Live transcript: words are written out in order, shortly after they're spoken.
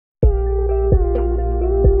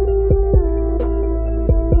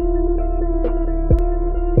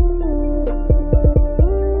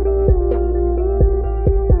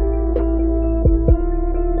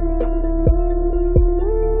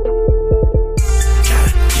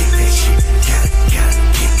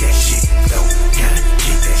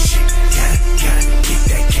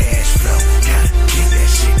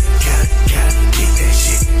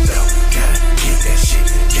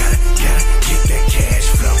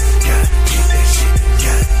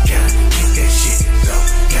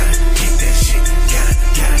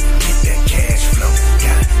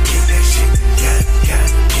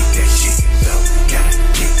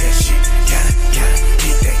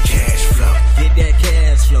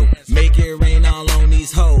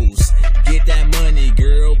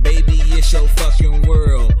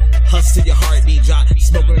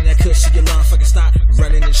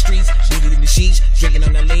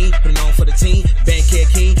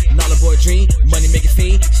Nala boy dream, money make it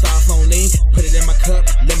fiend. Star phone lean, put it in my cup,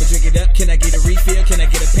 let me drink it up. Can I get a refill? Can I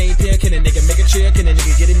get a pain pill? Can a nigga make a chill? Can a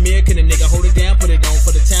nigga get a meal? Can a nigga hold it down? Put it on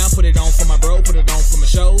for the town, put it on for my bro, put it on for my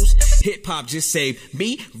shows. Hip hop just saved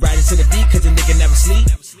me, riding to the beat cause the nigga never sleep.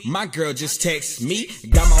 My girl just text me,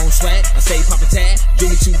 got my own swag, I say pop a tag, do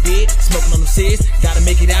me too big, smoking on them cigs, gotta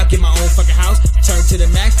make it out, get my own fucking house, turn to the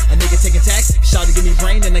max, a nigga taking tax, shout to give me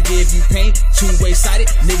brain, then I give you pain, two-way sided,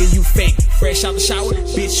 nigga you fake, fresh out the shower,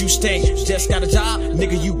 bitch you stink, just got a job,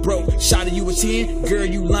 nigga you broke, shot at you a 10, girl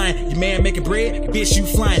you lying, your man making bread, bitch you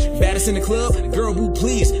flying, baddest in the club, girl who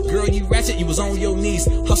please, girl you ratchet, you was on your knees,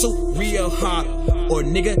 hustle real hard, or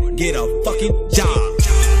nigga get a fucking job.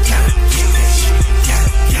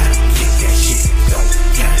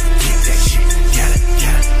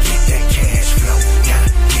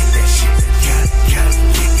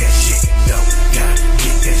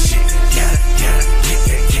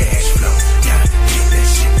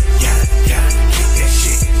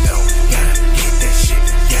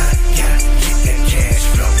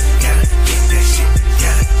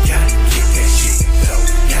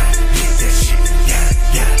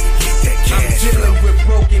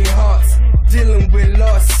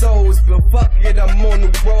 But fuck it, I'm on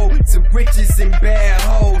the road to riches and bad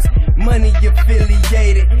hoes. Money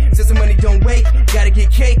affiliated, since the money don't wait, gotta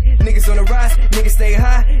get cake. Niggas on the rise, niggas stay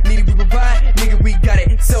high, need to be provide. Nigga, we got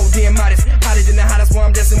it, so damn modest. Hotter than the hottest, while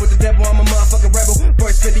I'm dancing with the devil. I'm a motherfucking rebel.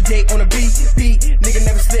 First 58 on a beat. Nigga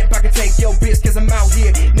never slip, I can take your bitch, cause I'm out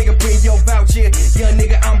here. Nigga, bring your voucher. Young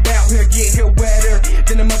nigga, I'm bout here, get here wetter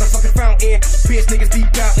than the motherfucking fountain. Bitch, niggas be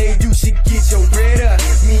bout and you should get your bread up.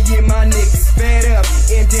 Me and my niggas fed up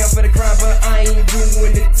and down for the grind, but I ain't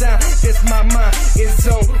doing the time. That's my mind, it's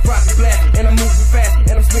on rock and black, and I'm moving fast,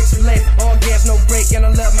 and I'm switching lanes. All gas, no break, and I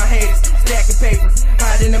love my haters. Stacking papers,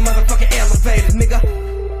 hide in the motherfucking elevator, nigga.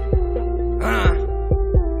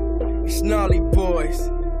 It's gnarly boys.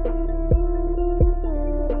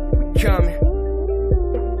 We coming.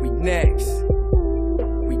 We next.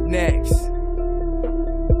 We next.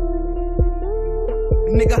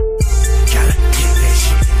 Nigga.